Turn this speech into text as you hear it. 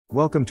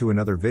Welcome to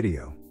another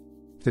video.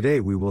 Today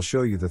we will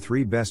show you the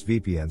 3 best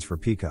VPNs for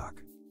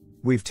Peacock.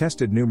 We've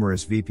tested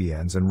numerous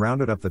VPNs and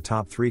rounded up the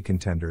top 3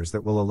 contenders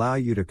that will allow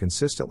you to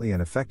consistently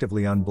and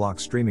effectively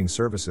unblock streaming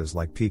services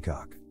like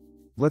Peacock.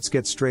 Let's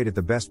get straight at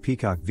the best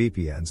Peacock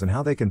VPNs and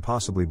how they can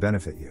possibly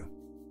benefit you.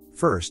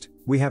 First,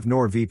 we have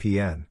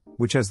NordVPN,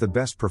 which has the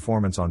best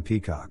performance on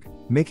Peacock,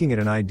 making it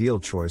an ideal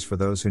choice for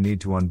those who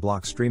need to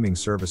unblock streaming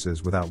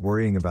services without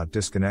worrying about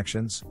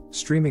disconnections,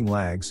 streaming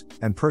lags,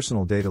 and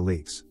personal data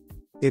leaks.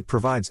 It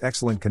provides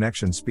excellent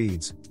connection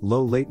speeds,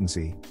 low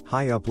latency,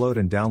 high upload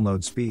and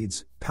download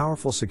speeds,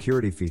 powerful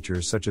security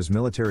features such as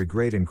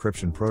military-grade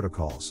encryption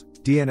protocols,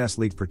 DNS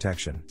leak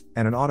protection,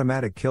 and an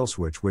automatic kill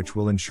switch which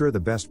will ensure the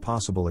best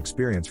possible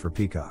experience for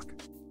Peacock.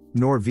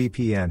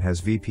 NordVPN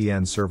has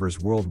VPN servers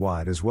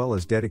worldwide as well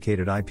as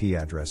dedicated IP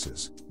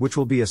addresses, which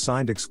will be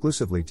assigned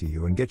exclusively to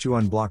you and get you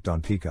unblocked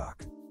on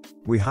Peacock.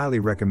 We highly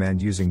recommend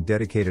using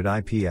dedicated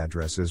IP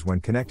addresses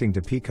when connecting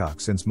to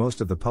Peacock since most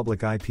of the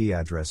public IP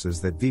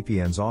addresses that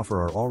VPNs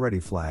offer are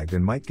already flagged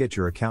and might get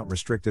your account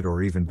restricted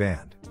or even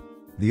banned.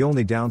 The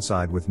only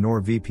downside with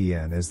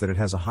NordVPN is that it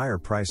has a higher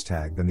price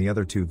tag than the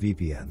other 2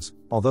 VPNs,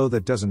 although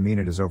that doesn't mean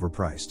it is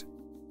overpriced.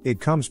 It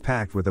comes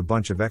packed with a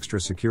bunch of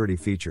extra security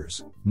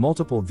features,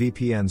 multiple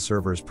VPN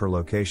servers per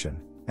location,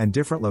 and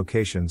different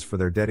locations for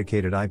their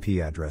dedicated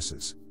IP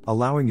addresses,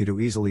 allowing you to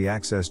easily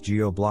access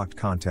geo-blocked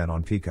content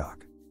on Peacock.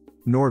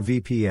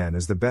 NordVPN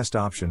is the best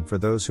option for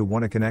those who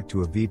want to connect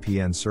to a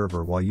VPN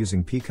server while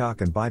using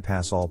Peacock and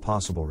bypass all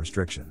possible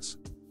restrictions.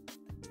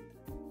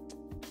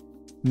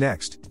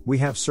 Next, we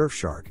have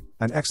Surfshark,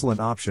 an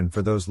excellent option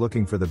for those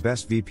looking for the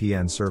best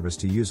VPN service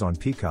to use on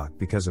Peacock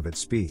because of its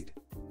speed.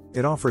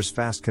 It offers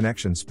fast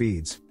connection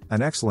speeds,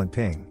 an excellent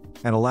ping,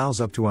 and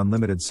allows up to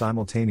unlimited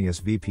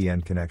simultaneous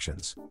VPN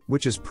connections,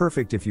 which is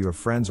perfect if you have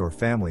friends or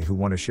family who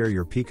want to share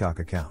your Peacock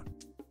account.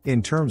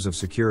 In terms of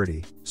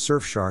security,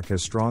 Surfshark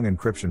has strong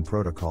encryption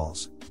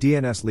protocols,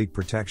 DNS leak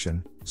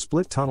protection,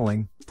 split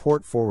tunneling,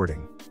 port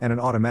forwarding, and an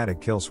automatic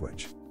kill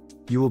switch.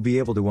 You will be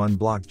able to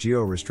unblock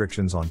geo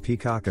restrictions on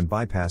Peacock and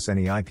bypass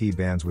any IP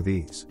bans with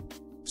ease.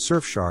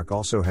 Surfshark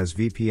also has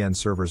VPN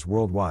servers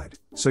worldwide,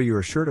 so you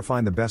are sure to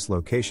find the best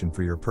location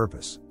for your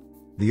purpose.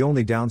 The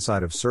only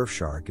downside of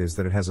Surfshark is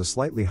that it has a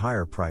slightly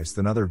higher price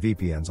than other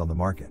VPNs on the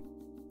market.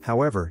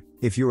 However,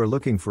 if you are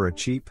looking for a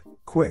cheap,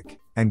 quick,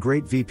 and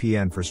great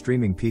VPN for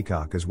streaming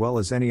Peacock as well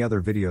as any other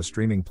video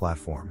streaming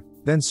platform,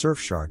 then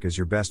Surfshark is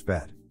your best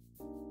bet.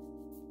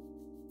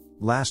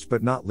 Last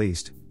but not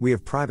least, we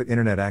have Private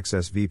Internet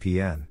Access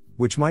VPN,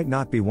 which might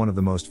not be one of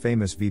the most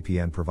famous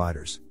VPN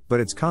providers, but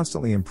it's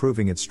constantly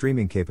improving its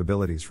streaming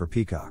capabilities for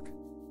Peacock.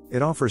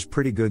 It offers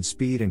pretty good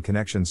speed and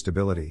connection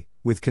stability,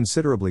 with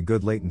considerably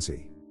good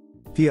latency.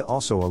 PIA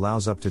also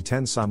allows up to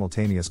 10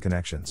 simultaneous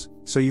connections,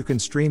 so you can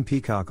stream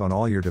Peacock on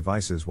all your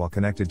devices while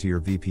connected to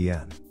your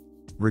VPN.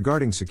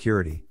 Regarding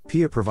security,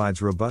 PIA provides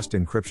robust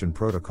encryption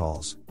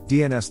protocols,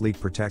 DNS leak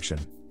protection,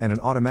 and an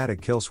automatic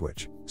kill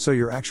switch, so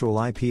your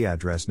actual IP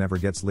address never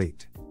gets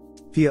leaked.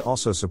 PIA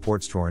also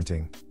supports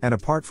torrenting, and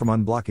apart from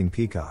unblocking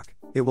Peacock,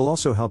 it will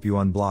also help you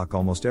unblock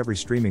almost every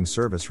streaming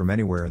service from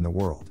anywhere in the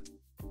world.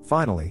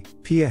 Finally,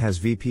 PIA has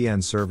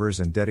VPN servers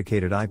and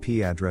dedicated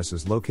IP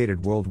addresses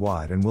located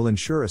worldwide and will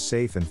ensure a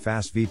safe and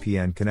fast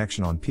VPN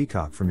connection on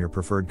Peacock from your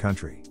preferred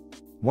country.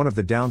 One of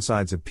the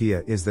downsides of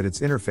PIA is that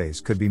its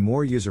interface could be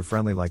more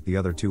user-friendly like the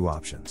other 2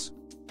 options.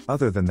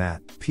 Other than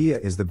that, PIA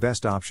is the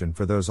best option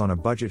for those on a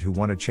budget who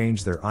want to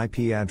change their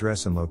IP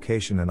address and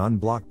location and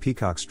unblock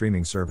Peacock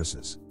streaming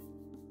services.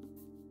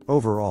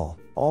 Overall,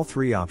 all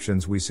 3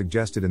 options we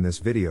suggested in this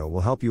video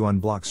will help you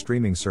unblock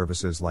streaming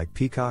services like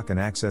Peacock and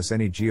access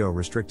any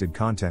geo-restricted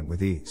content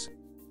with ease.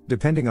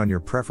 Depending on your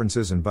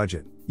preferences and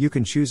budget, you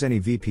can choose any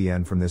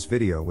VPN from this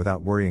video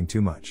without worrying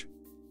too much.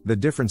 The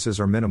differences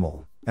are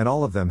minimal, and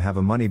all of them have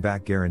a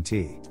money-back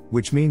guarantee,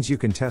 which means you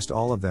can test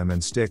all of them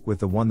and stick with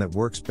the one that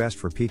works best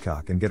for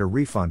Peacock and get a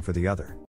refund for the other.